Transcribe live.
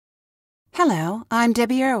Hello, I'm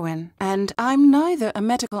Debbie Irwin, and I'm neither a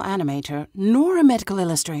medical animator nor a medical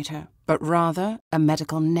illustrator, but rather a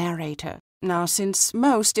medical narrator. Now, since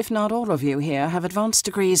most, if not all of you here have advanced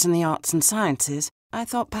degrees in the arts and sciences, I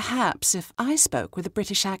thought perhaps if I spoke with a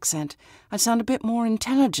British accent, I'd sound a bit more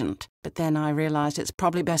intelligent, but then I realized it's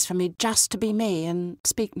probably best for me just to be me and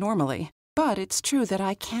speak normally. But it's true that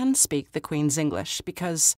I can speak the Queen's English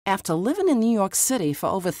because after living in New York City for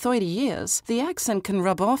over 30 years, the accent can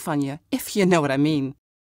rub off on you, if you know what I mean.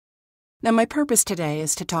 Now, my purpose today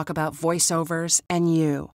is to talk about voiceovers and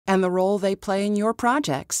you, and the role they play in your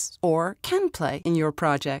projects, or can play in your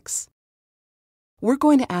projects. We're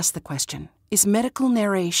going to ask the question, is medical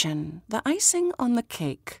narration the icing on the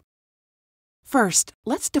cake? First,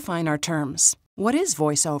 let's define our terms. What is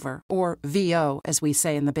voiceover, or VO as we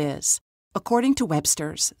say in the biz? According to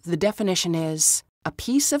Webster's, the definition is a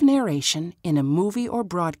piece of narration in a movie or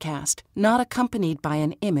broadcast not accompanied by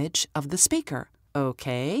an image of the speaker.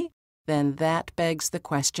 Okay, then that begs the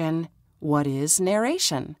question, what is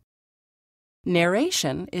narration?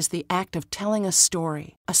 Narration is the act of telling a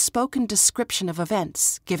story, a spoken description of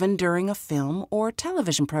events given during a film or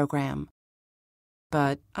television program.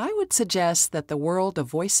 But I would suggest that the world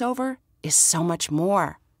of voiceover is so much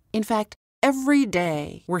more. In fact, every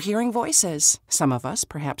day we're hearing voices, some of us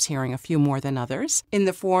perhaps hearing a few more than others, in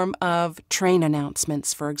the form of train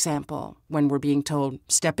announcements, for example, when we're being told,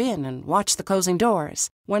 step in and watch the closing doors,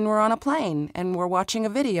 when we're on a plane and we're watching a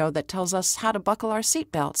video that tells us how to buckle our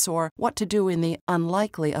seatbelts or what to do in the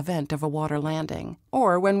unlikely event of a water landing,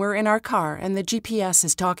 or when we're in our car and the GPS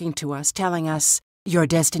is talking to us, telling us, your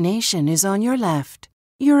destination is on your left,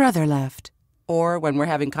 your other left. Or when we're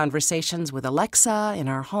having conversations with Alexa in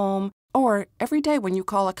our home, or every day when you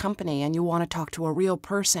call a company and you want to talk to a real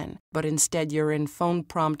person, but instead you're in phone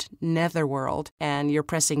prompt netherworld and you're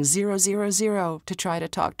pressing 000 to try to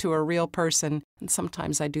talk to a real person. And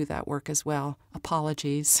sometimes I do that work as well.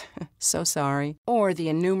 Apologies. So sorry. Or the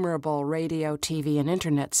innumerable radio, TV, and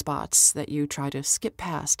internet spots that you try to skip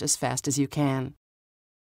past as fast as you can.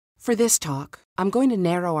 For this talk, I'm going to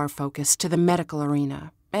narrow our focus to the medical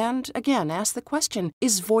arena. And again, ask the question,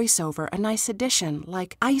 is voiceover a nice addition,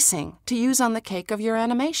 like icing, to use on the cake of your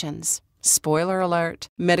animations? Spoiler alert,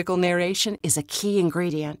 medical narration is a key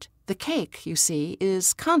ingredient. The cake, you see,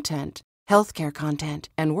 is content, healthcare content,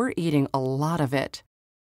 and we're eating a lot of it.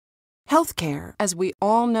 Healthcare, as we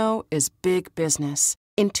all know, is big business.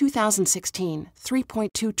 In 2016,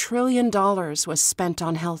 $3.2 trillion was spent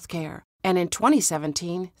on healthcare. And in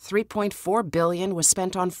 2017, $3.4 billion was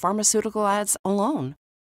spent on pharmaceutical ads alone.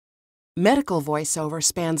 Medical voiceover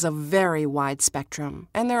spans a very wide spectrum,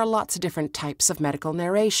 and there are lots of different types of medical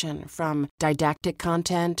narration, from didactic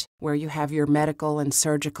content, where you have your medical and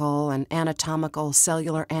surgical and anatomical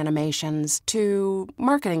cellular animations, to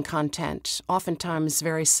marketing content, oftentimes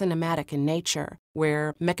very cinematic in nature,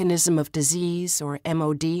 where mechanism of disease or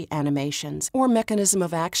MOD animations, or mechanism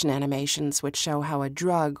of action animations, which show how a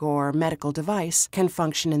drug or medical device can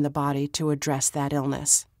function in the body to address that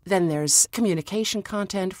illness. Then there's communication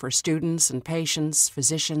content for students and patients,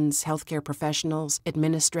 physicians, healthcare professionals,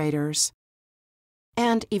 administrators.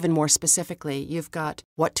 And even more specifically, you've got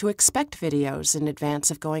what to expect videos in advance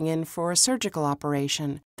of going in for a surgical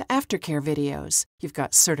operation, the aftercare videos. You've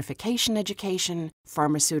got certification education,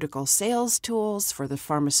 pharmaceutical sales tools for the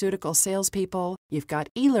pharmaceutical salespeople. You've got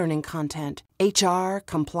e-learning content, HR,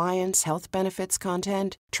 compliance, health benefits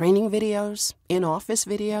content, training videos, in-office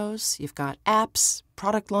videos. You've got apps,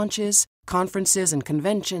 product launches, conferences and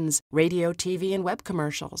conventions, radio, TV, and web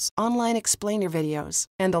commercials, online explainer videos,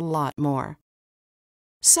 and a lot more.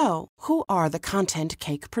 So, who are the content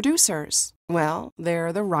cake producers? Well,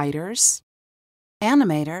 they're the writers,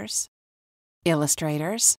 animators,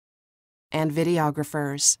 illustrators, and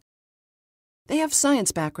videographers. They have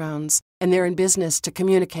science backgrounds, and they're in business to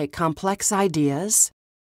communicate complex ideas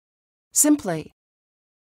simply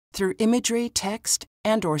through imagery, text,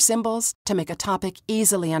 and/or symbols to make a topic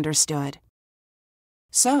easily understood.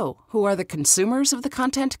 So, who are the consumers of the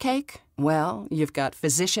content cake? Well, you've got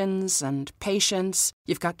physicians and patients,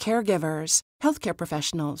 you've got caregivers, healthcare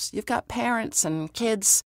professionals, you've got parents and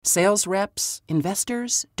kids, sales reps,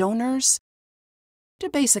 investors, donors, to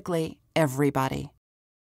basically everybody.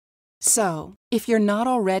 So, if you're not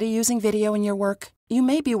already using video in your work, you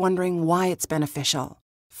may be wondering why it's beneficial.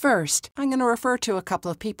 First, I'm going to refer to a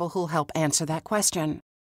couple of people who'll help answer that question.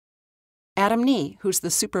 Adam Nee, who's the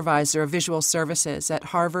supervisor of visual services at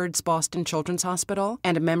Harvard's Boston Children's Hospital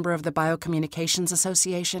and a member of the Biomedical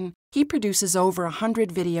Association, he produces over 100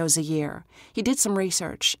 videos a year. He did some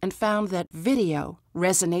research and found that video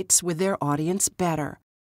resonates with their audience better.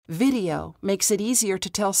 Video makes it easier to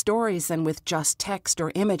tell stories than with just text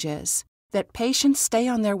or images. That patients stay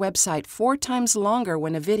on their website 4 times longer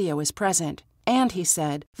when a video is present. And he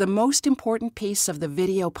said, the most important piece of the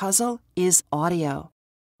video puzzle is audio.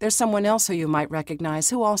 There's someone else who you might recognize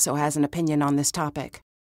who also has an opinion on this topic.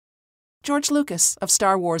 George Lucas of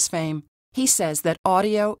Star Wars fame. He says that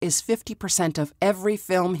audio is 50% of every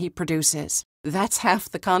film he produces. That's half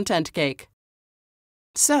the content cake.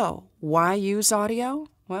 So, why use audio?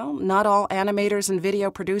 Well, not all animators and video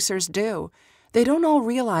producers do. They don't all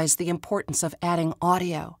realize the importance of adding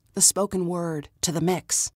audio, the spoken word, to the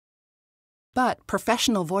mix. But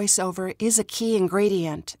professional voiceover is a key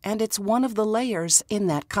ingredient, and it's one of the layers in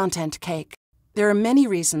that content cake. There are many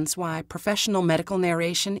reasons why professional medical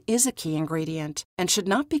narration is a key ingredient and should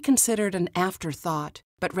not be considered an afterthought,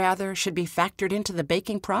 but rather should be factored into the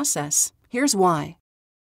baking process. Here's why.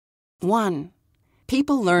 1.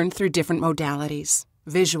 People learn through different modalities: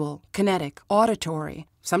 visual, kinetic, auditory,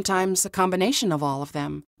 sometimes a combination of all of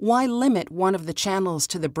them. Why limit one of the channels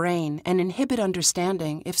to the brain and inhibit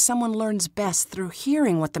understanding if someone learns best through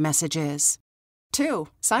hearing what the message is? 2.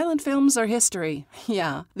 Silent films are history.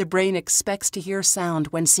 Yeah, the brain expects to hear sound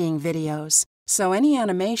when seeing videos, so any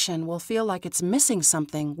animation will feel like it's missing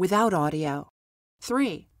something without audio.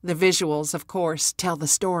 3. The visuals, of course, tell the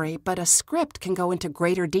story, but a script can go into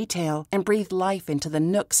greater detail and breathe life into the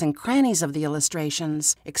nooks and crannies of the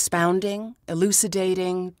illustrations, expounding,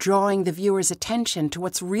 elucidating, drawing the viewer's attention to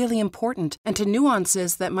what's really important and to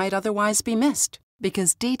nuances that might otherwise be missed,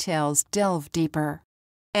 because details delve deeper.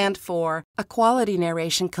 And 4, a quality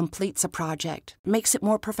narration completes a project, makes it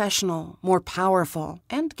more professional, more powerful,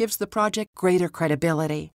 and gives the project greater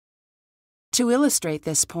credibility. To illustrate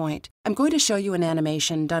this point, I'm going to show you an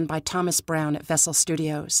animation done by Thomas Brown at Vessel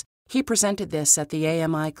Studios. He presented this at the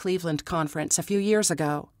AMI Cleveland conference a few years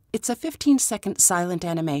ago. It's a 15-second silent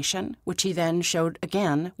animation, which he then showed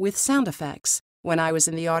again with sound effects. When I was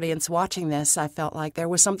in the audience watching this, I felt like there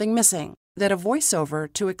was something missing, that a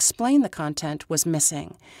voiceover to explain the content was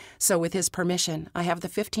missing. So with his permission, I have the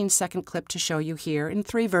 15-second clip to show you here in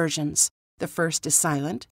 3 versions. The first is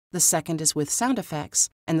silent, the second is with sound effects,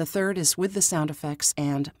 and the third is with the sound effects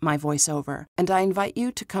and my voiceover. And I invite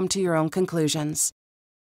you to come to your own conclusions.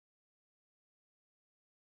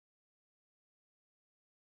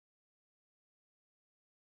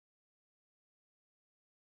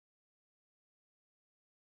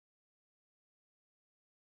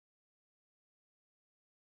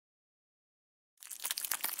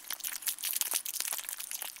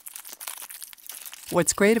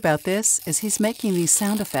 What's great about this is he's making these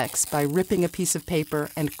sound effects by ripping a piece of paper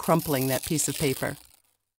and crumpling that piece of paper.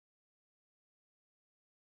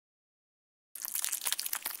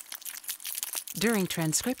 During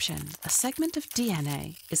transcription, a segment of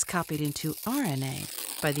DNA is copied into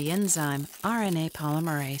RNA by the enzyme RNA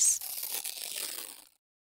polymerase.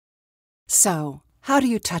 So, how do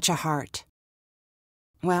you touch a heart?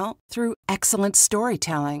 Well, through excellent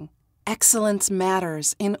storytelling. Excellence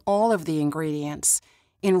matters in all of the ingredients,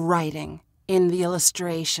 in writing, in the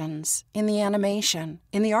illustrations, in the animation,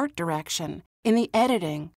 in the art direction, in the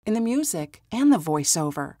editing, in the music, and the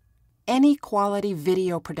voiceover. Any quality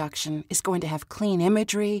video production is going to have clean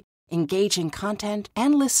imagery, engaging content,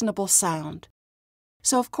 and listenable sound.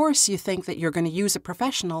 So of course you think that you're going to use a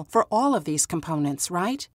professional for all of these components,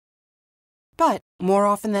 right? But more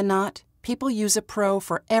often than not, people use a pro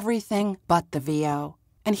for everything but the VO.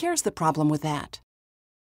 And here's the problem with that.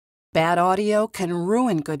 Bad audio can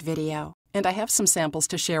ruin good video, and I have some samples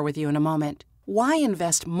to share with you in a moment. Why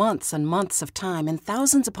invest months and months of time and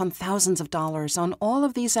thousands upon thousands of dollars on all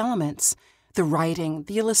of these elements? The writing,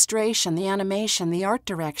 the illustration, the animation, the art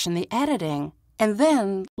direction, the editing, and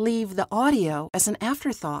then leave the audio as an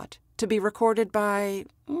afterthought to be recorded by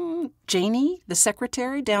Janie, the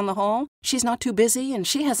secretary down the hall. She's not too busy and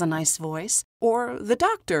she has a nice voice. Or the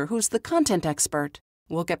doctor who's the content expert.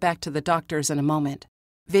 We'll get back to the doctors in a moment.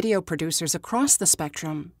 Video producers across the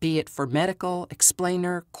spectrum, be it for medical,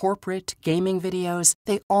 explainer, corporate, gaming videos,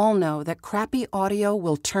 they all know that crappy audio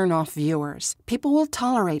will turn off viewers. People will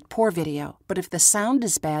tolerate poor video, but if the sound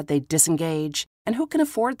is bad, they disengage. And who can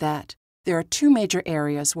afford that? There are 2 major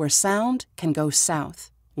areas where sound can go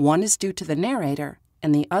south. One is due to the narrator,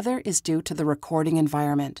 and the other is due to the recording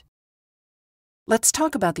environment. Let's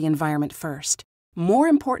talk about the environment first. More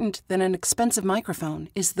important than an expensive microphone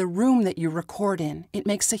is the room that you record in. It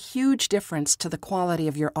makes a huge difference to the quality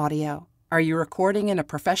of your audio. Are you recording in a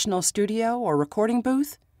professional studio or recording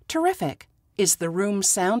booth? Terrific. Is the room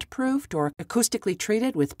soundproofed or acoustically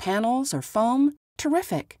treated with panels or foam?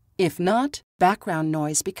 Terrific. If not, background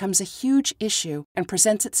noise becomes a huge issue and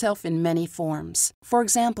presents itself in many forms. For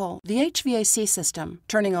example, the HVAC system,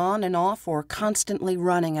 turning on and off or constantly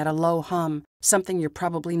running at a low hum, something you're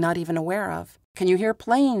probably not even aware of. Can you hear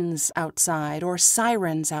planes outside or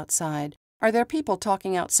sirens outside? Are there people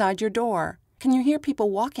talking outside your door? Can you hear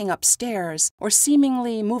people walking upstairs or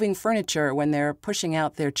seemingly moving furniture when they're pushing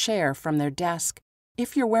out their chair from their desk?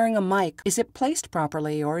 If you're wearing a mic, is it placed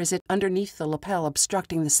properly or is it underneath the lapel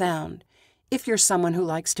obstructing the sound? If you're someone who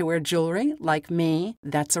likes to wear jewelry, like me,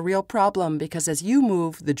 that's a real problem because as you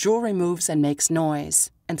move, the jewelry moves and makes noise.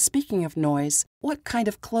 And speaking of noise, what kind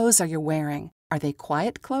of clothes are you wearing? Are they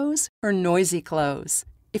quiet clothes or noisy clothes?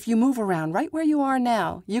 If you move around right where you are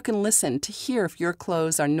now, you can listen to hear if your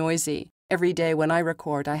clothes are noisy. Every day when I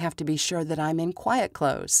record, I have to be sure that I'm in quiet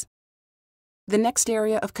clothes. The next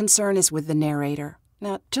area of concern is with the narrator.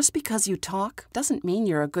 Now, just because you talk doesn't mean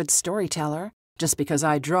you're a good storyteller. Just because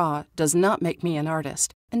I draw does not make me an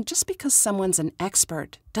artist. And just because someone's an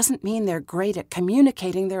expert doesn't mean they're great at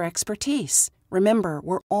communicating their expertise. Remember,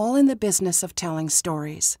 we're all in the business of telling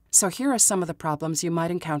stories. So here are some of the problems you might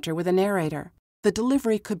encounter with a narrator. The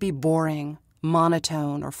delivery could be boring,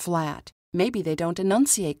 monotone, or flat. Maybe they don't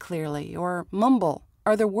enunciate clearly or mumble.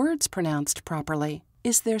 Are their words pronounced properly?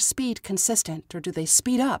 Is their speed consistent, or do they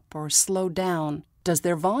speed up or slow down? Does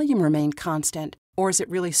their volume remain constant, or is it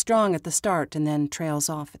really strong at the start and then trails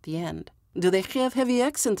off at the end? Do they have heavy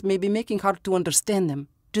accents, maybe making hard to understand them?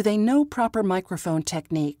 Do they know proper microphone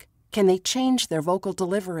technique? Can they change their vocal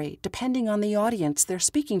delivery depending on the audience they're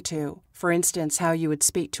speaking to? For instance, how you would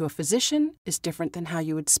speak to a physician is different than how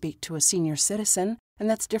you would speak to a senior citizen, and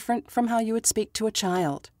that's different from how you would speak to a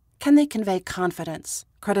child. Can they convey confidence,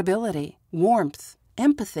 credibility, warmth,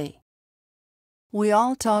 empathy? We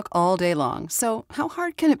all talk all day long, so how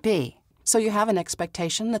hard can it be? So you have an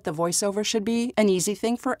expectation that the voiceover should be an easy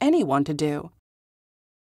thing for anyone to do.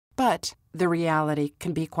 But the reality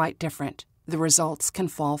can be quite different. The results can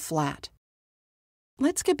fall flat.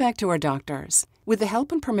 Let's get back to our doctors. With the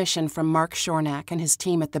help and permission from Mark Shornack and his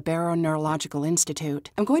team at the Barrow Neurological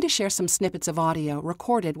Institute, I'm going to share some snippets of audio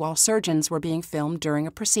recorded while surgeons were being filmed during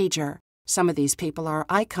a procedure. Some of these people are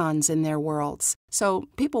icons in their worlds, so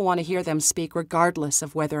people want to hear them speak regardless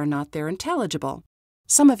of whether or not they're intelligible.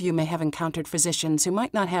 Some of you may have encountered physicians who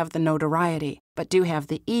might not have the notoriety, but do have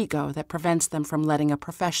the ego that prevents them from letting a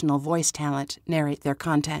professional voice talent narrate their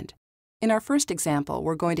content. In our first example,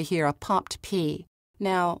 we're going to hear a popped P.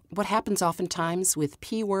 Now, what happens oftentimes with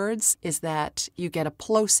P words is that you get a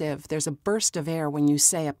plosive. There's a burst of air when you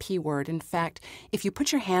say a P word. In fact, if you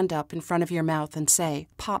put your hand up in front of your mouth and say,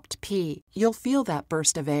 popped P, you'll feel that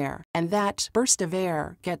burst of air. And that burst of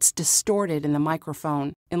air gets distorted in the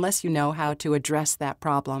microphone unless you know how to address that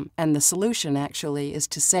problem. And the solution, actually, is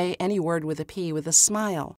to say any word with a P with a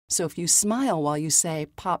smile. So if you smile while you say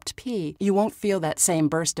popped P, you won't feel that same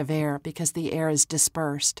burst of air because the air is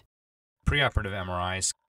dispersed. Preoperative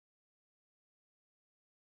MRIs.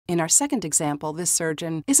 In our second example, this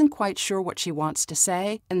surgeon isn't quite sure what she wants to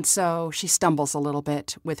say, and so she stumbles a little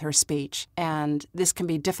bit with her speech. And this can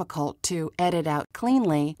be difficult to edit out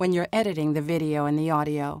cleanly when you're editing the video and the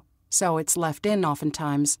audio. So it's left in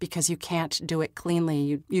oftentimes because you can't do it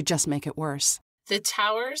cleanly. You just make it worse. The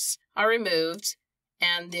towers are removed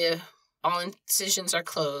and all incisions are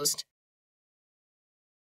closed.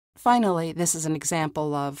 Finally, this is an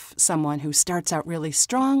example of someone who starts out really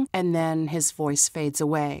strong and then his voice fades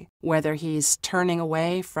away. Whether he's turning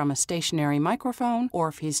away from a stationary microphone or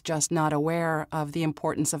if he's just not aware of the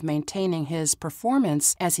importance of maintaining his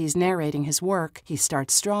performance as he's narrating his work, he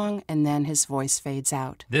starts strong and then his voice fades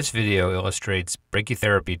out. This video illustrates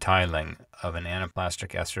brachytherapy tiling of an anaplastic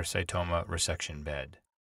astrocytoma resection bed.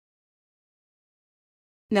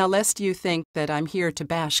 Now, lest you think that I'm here to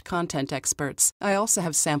bash content experts, I also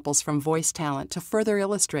have samples from Voice Talent to further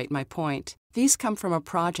illustrate my point. These come from a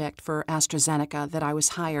project for AstraZeneca that I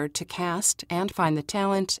was hired to cast and find the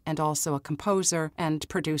talent and also a composer and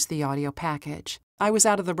produce the audio package. I was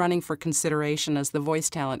out of the running for consideration as the voice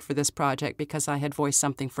talent for this project because I had voiced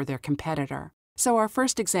something for their competitor. So our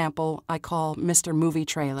first example I call Mr. Movie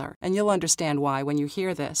Trailer, and you'll understand why when you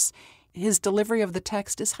hear this. His delivery of the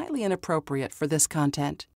text is highly inappropriate for this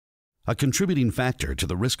content. A contributing factor to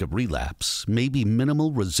the risk of relapse may be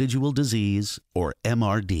minimal residual disease, or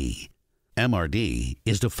MRD. MRD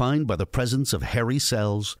is defined by the presence of hairy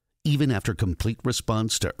cells even after complete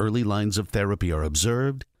response to early lines of therapy are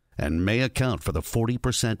observed and may account for the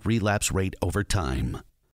 40% relapse rate over time.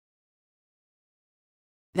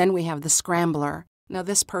 Then we have the scrambler. Now,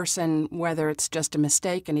 this person, whether it's just a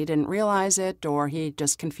mistake and he didn't realize it or he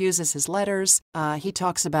just confuses his letters, he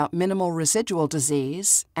talks about minimal residual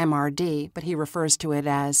disease, MRD, but he refers to it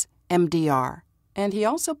as MDR. And he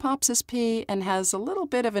also pops his P and has a little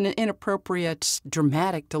bit of an inappropriate,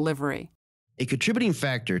 dramatic delivery. A contributing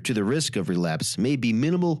factor to the risk of relapse may be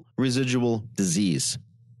minimal residual disease,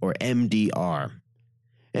 or MDR.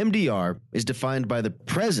 MDR is defined by the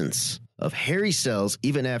presence of hairy cells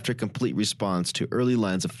even after complete response to early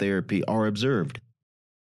lines of therapy are observed.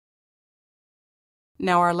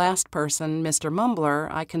 Now, our last person, Mr. Mumbler,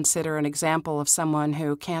 I consider an example of someone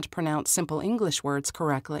who can't pronounce simple English words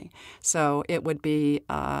correctly. So it would be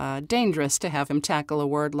dangerous to have him tackle a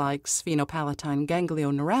word like sphenopalatine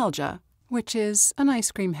ganglioneuralgia, which is an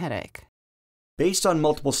ice cream headache. Based on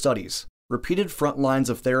multiple studies, repeated front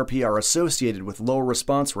lines of therapy are associated with lower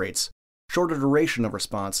response rates, shorter duration of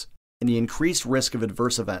response, and the increased risk of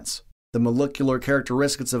adverse events. The molecular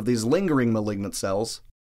characteristics of these lingering malignant cells.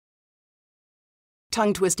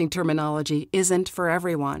 Tongue-twisting terminology isn't for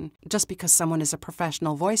everyone. Just because someone is a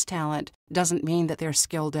professional voice talent doesn't mean that they're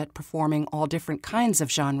skilled at performing all different kinds of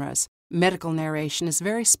genres. Medical narration is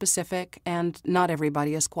very specific, and not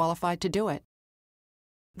everybody is qualified to do it.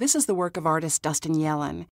 This is the work of artist Dustin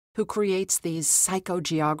Yellen, who creates these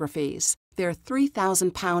psychogeographies. They're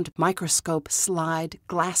 3,000-pound microscope slide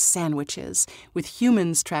glass sandwiches with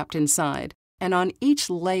humans trapped inside. And on each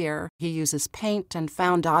layer, he uses paint and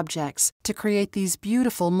found objects to create these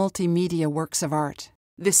beautiful multimedia works of art.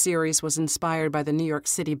 This series was inspired by the New York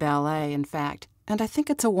City Ballet, in fact, and I think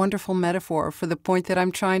it's a wonderful metaphor for the point that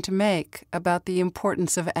I'm trying to make about the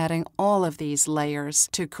importance of adding all of these layers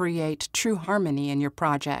to create true harmony in your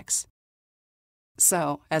projects.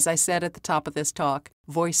 So, as I said at the top of this talk,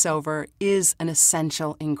 voiceover is an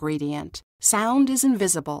essential ingredient. Sound is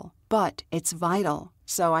invisible, but it's vital.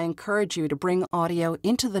 So I encourage you to bring audio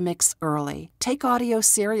into the mix early. Take audio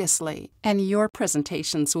seriously, and your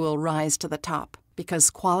presentations will rise to the top, because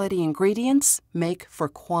quality ingredients make for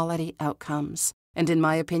quality outcomes. And in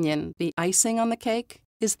my opinion, the icing on the cake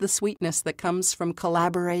is the sweetness that comes from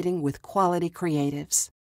collaborating with quality creatives.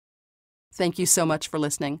 Thank you so much for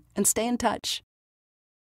listening, and stay in touch.